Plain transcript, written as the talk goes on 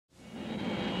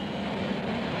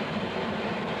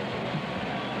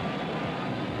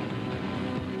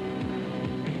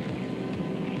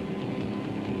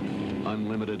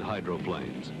unlimited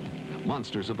hydroplanes,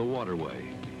 monsters of the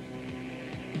waterway.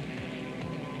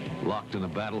 Locked in a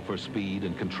battle for speed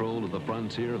and control of the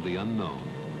frontier of the unknown.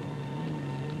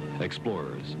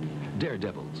 Explorers,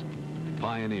 daredevils,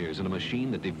 pioneers in a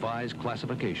machine that defies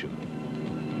classification.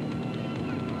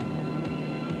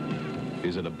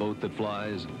 Is it a boat that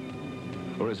flies,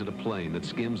 or is it a plane that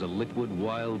skims a liquid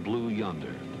wild blue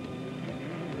yonder?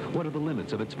 What are the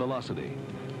limits of its velocity?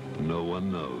 No one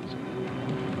knows.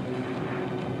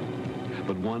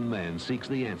 But one man seeks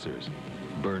the answers,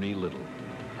 Bernie Little,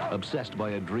 obsessed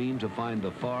by a dream to find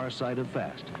the far side of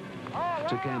fast,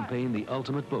 to campaign the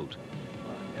ultimate boat,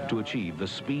 to achieve the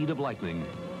speed of lightning,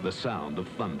 the sound of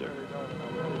thunder.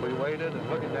 We waited and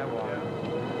look at that one.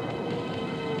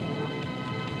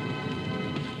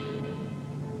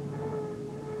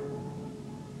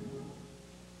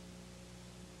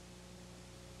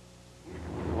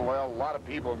 Well, a lot of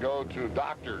people go to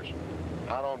doctors.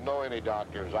 I don't know any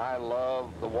doctors. I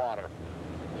love the water.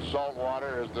 Salt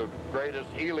water is the greatest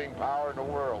healing power in the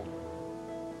world.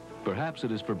 Perhaps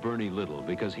it is for Bernie Little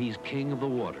because he's king of the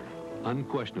water,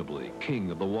 unquestionably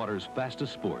king of the water's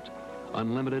fastest sport,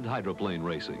 unlimited hydroplane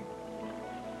racing.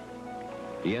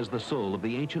 He has the soul of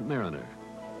the ancient mariner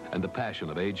and the passion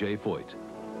of A.J. Foyt.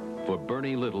 For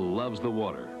Bernie Little loves the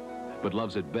water, but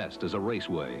loves it best as a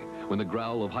raceway when the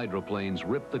growl of hydroplanes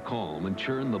rip the calm and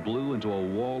churn the blue into a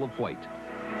wall of white.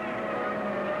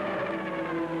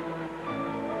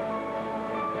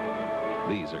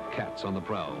 These are cats on the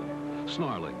prowl,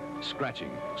 snarling,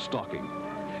 scratching, stalking,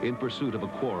 in pursuit of a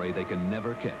quarry they can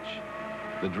never catch.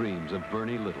 The dreams of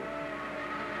Bernie Little.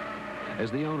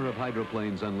 As the owner of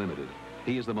Hydroplanes Unlimited,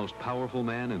 he is the most powerful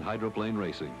man in hydroplane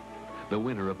racing, the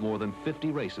winner of more than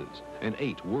 50 races and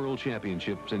 8 world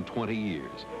championships in 20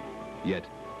 years. Yet,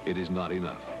 it is not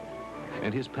enough.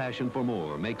 And his passion for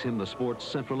more makes him the sport's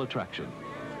central attraction.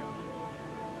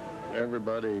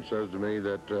 Everybody says to me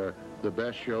that the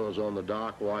best show is on the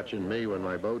dock watching me when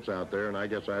my boat's out there, and I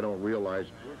guess I don't realize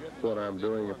what I'm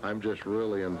doing. I'm just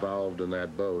really involved in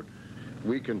that boat.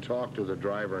 We can talk to the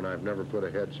driver, and I've never put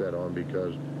a headset on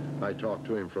because I talk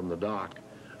to him from the dock.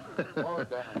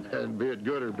 And be it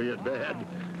good or be it bad.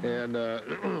 And a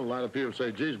lot of people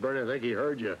say, geez, Bernie, I think he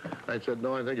heard you. I said,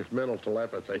 no, I think it's mental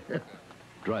telepathy.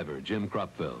 Driver Jim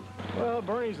Kropfeld. Well,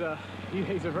 Bernie's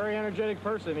he's a very energetic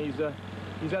person.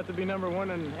 He's out to be #1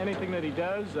 in anything that he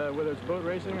does, whether it's boat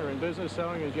racing or in business,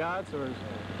 selling his yachts or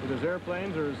his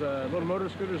airplanes or his little motor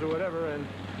scooters or whatever. And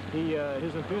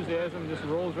his enthusiasm just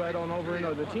rolls right on over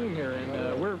into the team here.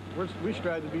 And we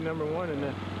strive to be #1,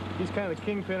 and he's kind of the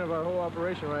kingpin of our whole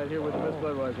operation right here with the Miss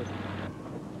Budweiser.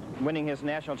 Winning his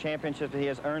national championship that he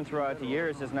has earned throughout the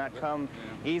years has not come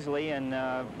easily, and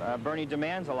Bernie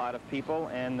demands a lot of people,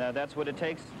 and that's what it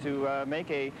takes to make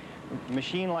a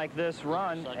machine like this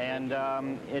run, and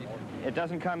it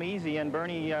doesn't come easy, and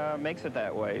Bernie makes it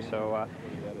that way. So.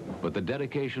 But the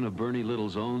dedication of Bernie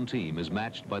Little's own team is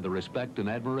matched by the respect and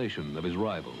admiration of his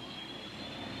rivals.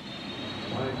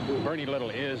 Bernie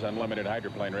Little is unlimited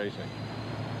hydroplane racing.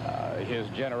 His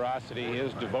generosity,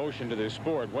 his devotion to this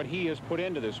sport, what he has put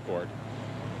into this sport,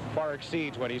 far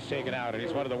exceeds what he's taken out, and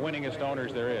he's one of the winningest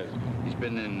owners there is. He's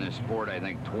been in this sport, I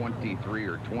think, 23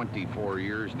 or 24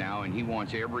 years now, and he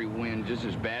wants every win just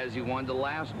as bad as he wanted the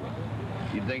last one.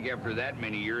 You'd think after that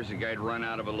many years, the guy'd run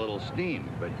out of a little steam,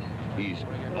 but he's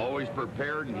always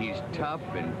prepared, and he's tough,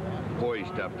 and boy,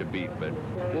 he's tough to beat, but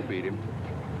we'll beat him.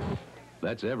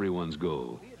 That's everyone's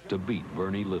goal, to beat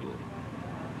Bernie Little.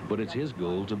 But it's his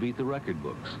goal to beat the record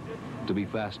books, to be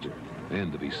faster,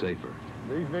 and to be safer.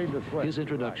 His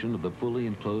introduction of the fully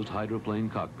enclosed hydroplane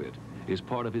cockpit is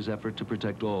part of his effort to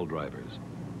protect all drivers.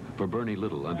 For Bernie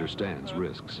Little understands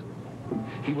risks.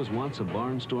 He was once a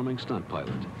barnstorming stunt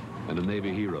pilot and a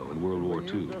Navy hero in World War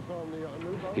II.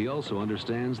 He also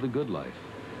understands the good life.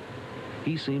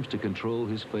 He seems to control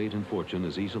his fate and fortune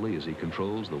as easily as he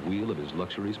controls the wheel of his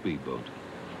luxury speedboat.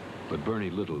 But Bernie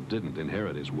Little didn't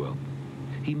inherit his wealth.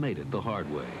 He made it the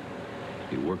hard way.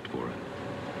 He worked for it.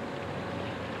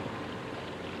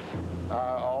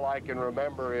 All I can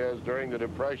remember is during the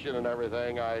Depression and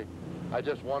everything, I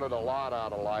just wanted a lot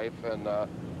out of life, and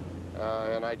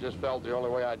I just felt the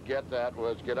only way I'd get that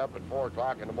was get up at 4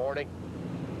 o'clock in the morning,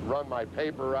 run my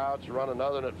paper routes, run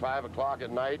another at 5 o'clock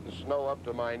at night, and snow up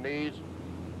to my knees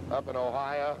up in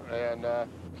Ohio, and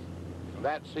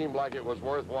that seemed like it was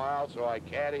worthwhile, so I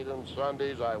caddied on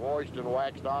Sundays, I washed and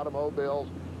waxed automobiles.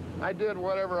 I did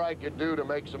whatever I could do to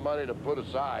make some money to put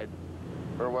aside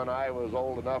for when I was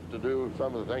old enough to do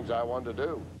some of the things I wanted to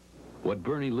do. What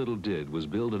Bernie Little did was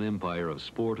build an empire of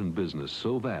sport and business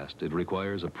so vast it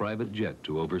requires a private jet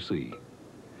to oversee.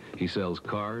 He sells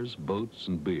cars, boats,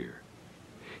 and beer.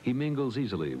 He mingles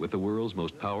easily with the world's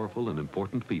most powerful and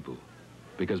important people,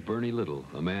 because Bernie Little,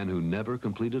 a man who never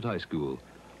completed high school,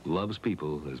 loves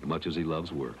people as much as he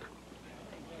loves work.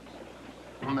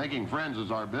 Making friends is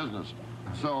our business,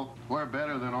 so we're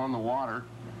better than on the water.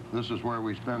 This is where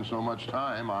we spend so much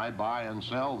time. I buy and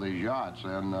sell these yachts,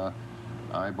 and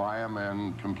I buy them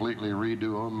and completely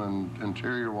redo them, and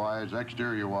interior-wise,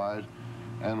 exterior-wise,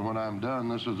 and when I'm done,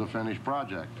 this is a finished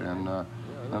project, and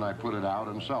then I put it out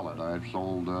and sell it. I've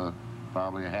sold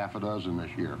probably a half a dozen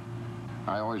this year.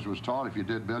 I always was taught if you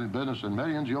did business in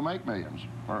millions, you'll make millions,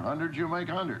 or hundreds, you'll make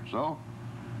hundreds. So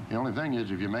the only thing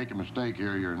is, if you make a mistake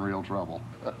here, you're in real trouble.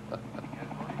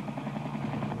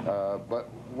 But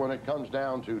when it comes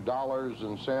down to dollars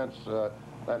and cents,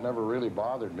 that never really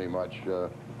bothered me much.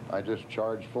 I just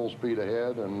charge full speed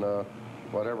ahead, and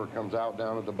whatever comes out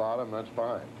down at the bottom, that's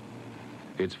fine.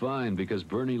 It's fine because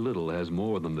Bernie Little has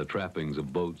more than the trappings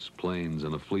of boats, planes,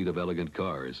 and a fleet of elegant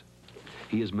cars.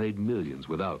 He has made millions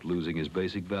without losing his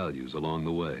basic values along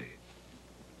the way.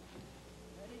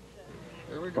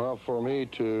 Well, for me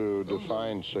to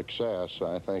define success,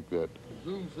 I think that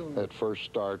it first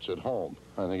starts at home.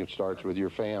 I think it starts with your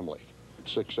family.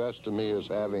 Success to me is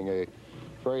having a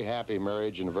very happy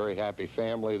marriage and a very happy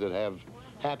family that have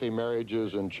happy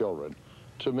marriages and children.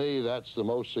 To me, that's the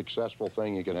most successful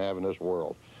thing you can have in this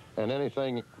world. And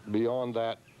anything beyond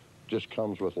that just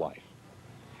comes with life.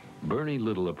 Bernie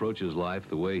Little approaches life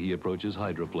the way he approaches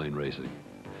hydroplane racing,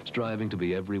 striving to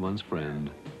be everyone's friend,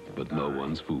 but no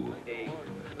one's fool.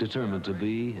 Determined to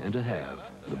be and to have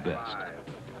the best.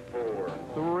 4,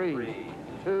 3,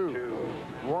 2,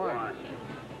 1.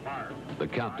 The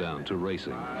countdown to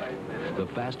racing. The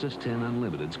fastest 10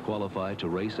 unlimiteds qualify to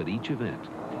race at each event.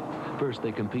 First,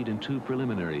 they compete in 2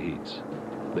 preliminary heats.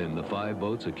 Then the 5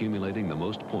 boats accumulating the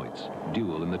most points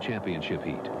duel in the championship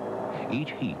heat.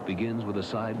 Each heat begins with a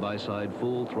side-by-side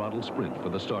full-throttle sprint for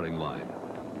the starting line.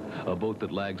 A boat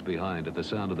that lags behind at the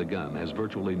sound of the gun has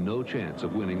virtually no chance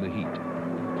of winning the heat,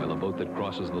 while a boat that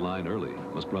crosses the line early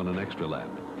must run an extra lap.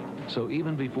 So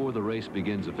even before the race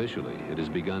begins officially, it has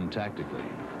begun tactically,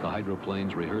 the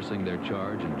hydroplanes rehearsing their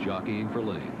charge and jockeying for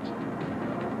lanes.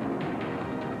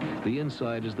 The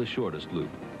inside is the shortest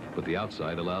loop, but the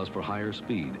outside allows for higher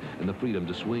speed and the freedom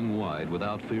to swing wide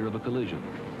without fear of a collision.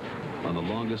 On the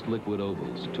longest liquid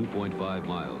ovals, 2.5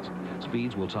 miles,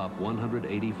 speeds will top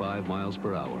 185 miles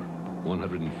per hour,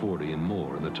 140 and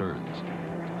more in the turns.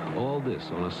 All this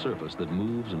on a surface that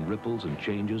moves and ripples and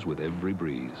changes with every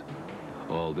breeze.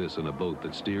 All this in a boat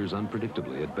that steers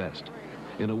unpredictably at best,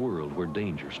 in a world where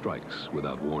danger strikes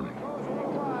without warning.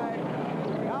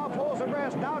 Now pulls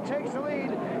abreast, now takes the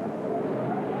lead.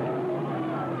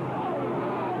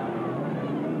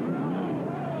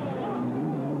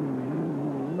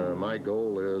 My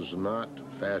goal is not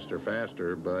faster,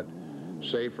 but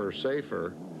safer.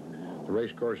 The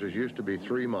race courses used to be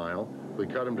 3 mile. We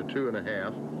cut them to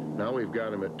 2.5. Now we've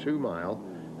got them at 2 mile.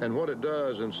 And what it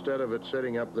does, instead of it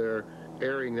sitting up there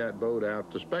airing that boat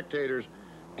out, the spectators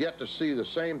get to see the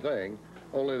same thing,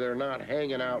 only they're not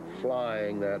hanging out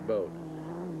flying that boat.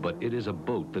 But it is a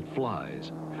boat that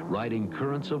flies, riding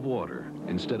currents of water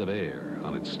instead of air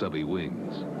on its stubby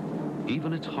wings.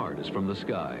 Even its heart is from the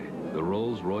sky. The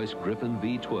Rolls-Royce Griffin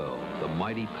V-12, the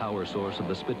mighty power source of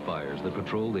the Spitfires that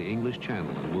patrolled the English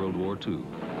Channel in World War II.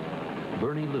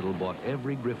 Bernie Little bought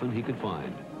every Griffin he could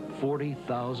find,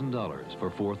 $40,000 for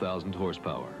 4,000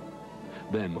 horsepower.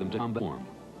 Then them to combat form,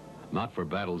 not for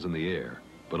battles in the air,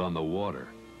 but on the water,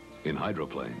 in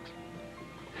hydroplanes.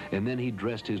 And then he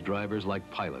dressed his drivers like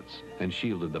pilots and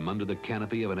shielded them under the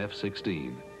canopy of an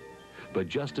F-16. But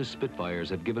just as Spitfires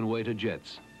have given way to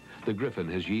jets, the Griffin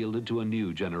has yielded to a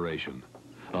new generation,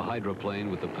 a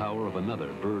hydroplane with the power of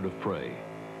another bird of prey,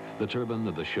 the turbine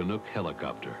of the Chinook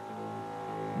helicopter.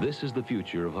 This is the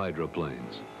future of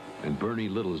hydroplanes, and Bernie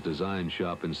Little's design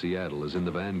shop in Seattle is in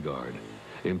the vanguard,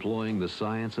 employing the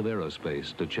science of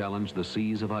aerospace to challenge the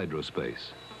seas of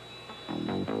hydrospace.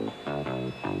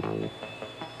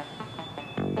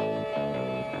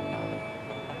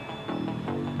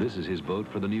 This is his boat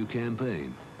for the new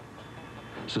campaign.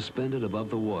 Suspended above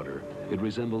the water, it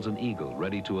resembles an eagle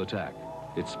ready to attack.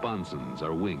 Its sponsons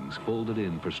are wings folded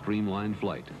in for streamlined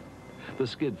flight. The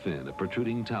skid fin, a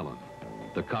protruding talon.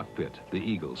 The cockpit, the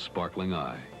eagle's sparkling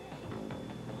eye.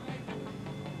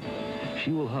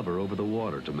 She will hover over the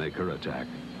water to make her attack.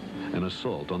 An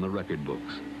assault on the record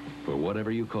books. For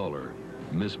whatever you call her,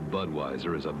 Miss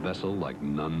Budweiser is a vessel like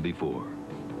none before.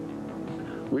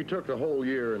 We took the whole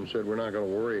year and said we're not going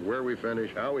to worry where we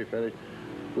finish, how we finish.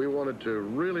 We wanted to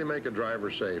really make a driver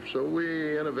safe, so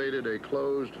we innovated a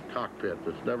closed cockpit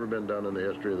that's never been done in the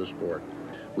history of the sport.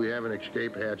 We have an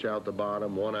escape hatch out the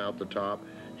bottom, one out the top.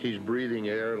 He's breathing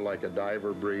air like a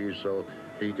diver breathes, so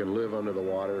he can live under the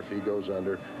water if he goes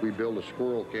under. We build a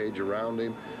squirrel cage around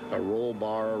him, a roll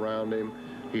bar around him.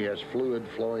 He has fluid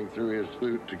flowing through his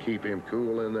suit to keep him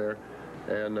cool in there.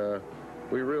 And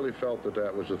we really felt that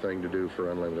that was the thing to do for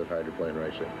unlimited hydroplane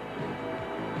racing.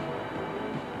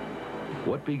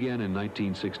 What began in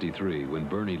 1963 when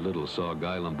Bernie Little saw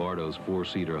Guy Lombardo's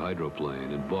four-seater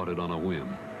hydroplane and bought it on a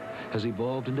whim has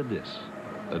evolved into this,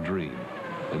 a dream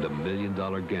and $1 million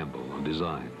gamble on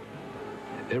design.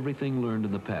 Everything learned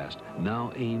in the past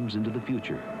now aims into the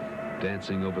future,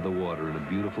 dancing over the water in a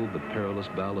beautiful but perilous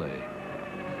ballet.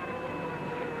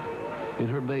 In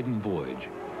her maiden voyage,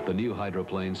 the new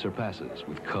hydroplane surpasses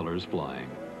with colors flying.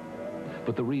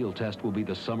 But the real test will be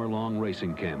the summer-long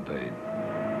racing campaign.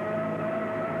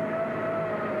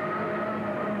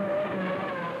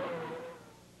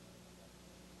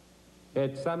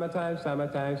 It's summertime,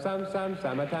 summertime, summertime,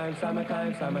 summertime,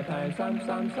 summertime, summertime,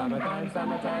 summertime,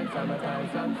 summertime, summertime,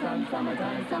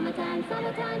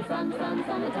 summertime,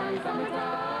 summertime.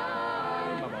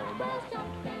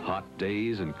 Hot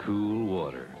days and cool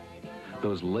water.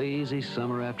 Those lazy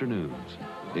summer afternoons,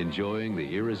 enjoying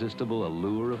the irresistible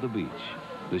allure of the beach,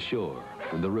 the shore,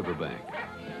 and the riverbank.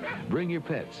 Bring your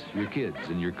pets, your kids,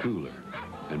 and your cooler,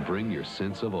 and bring your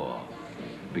sense of awe.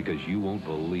 Because you won't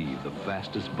believe the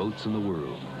fastest boats in the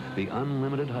world, the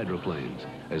unlimited hydroplanes,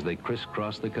 as they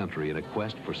crisscross the country in a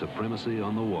quest for supremacy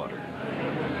on the water.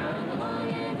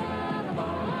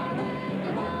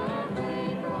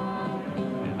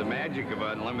 The magic of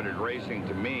unlimited racing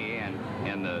to me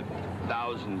and the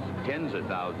thousands, tens of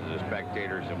thousands of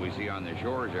spectators that we see on the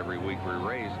shores every week we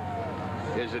race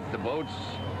is that the boats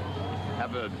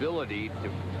have an ability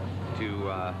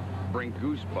to bring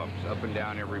goosebumps up and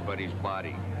down everybody's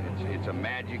body. It's a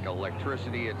magic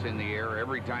electricity. It's in the air.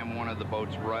 Every time one of the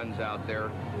boats runs out there,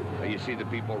 you see the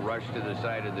people rush to the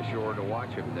side of the shore to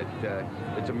watch them.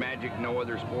 It's a magic no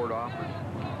other sport offers.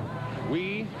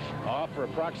 We offer a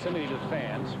proximity to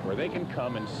fans where they can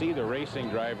come and see the racing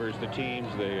drivers, the teams,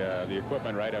 the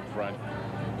equipment right up front.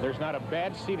 There's not a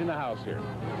bad seat in the house here.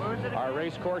 Our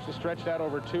race course is stretched out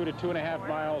over 2 to 2.5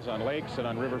 miles on lakes and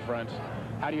on riverfronts.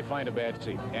 How do you find a bad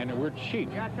seat? And we're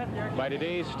cheap. By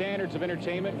today's standards of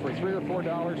entertainment, for $3 or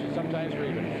 $4, and sometimes for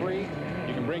even free,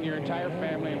 you can bring your entire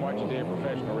family and watch a day of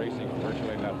professional racing for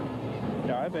virtually nothing.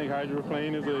 Yeah, I think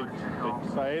hydroplane is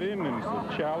exciting and it's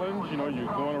a challenge. You know, you're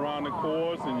going around the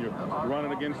course and you're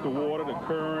running against the water, the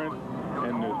current,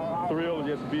 and the thrill of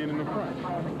just being in the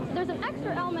front. There's an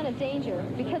extra element of danger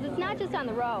because it's not just on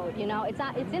the road, you know. It's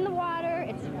in the water,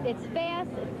 it's fast,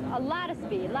 it's a lot of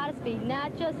speed,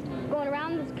 not just going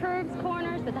around the curves,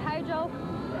 corners, but the hydro,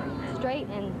 straight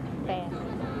and fast.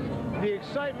 The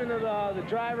excitement of the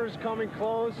drivers coming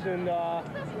close and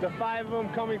the 5 of them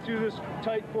coming through this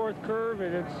tight fourth curve,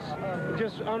 and it's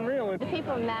just unreal. The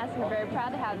people in Madison are very proud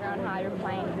to have their own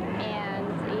hydroplane,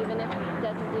 and even if it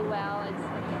doesn't do well,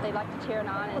 they like to cheer it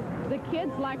on. The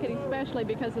kids like it especially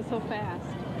because it's so fast.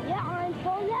 Yeah, and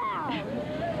so loud.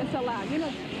 It's so loud, you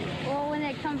know. Well, when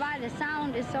they come by, the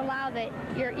sound is so loud that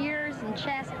your ears and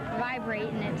chest vibrate,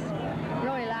 and it's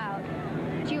really loud.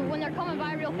 When they're coming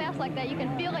by real fast like that, you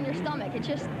can feel it in your stomach. It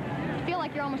just feel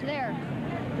like you're almost there.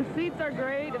 The seats are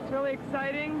great. It's really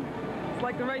exciting. It's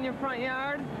like they're right in your front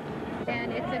yard.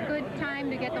 And it's a good time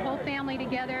to get the whole family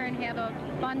together and have a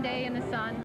fun day in the sun.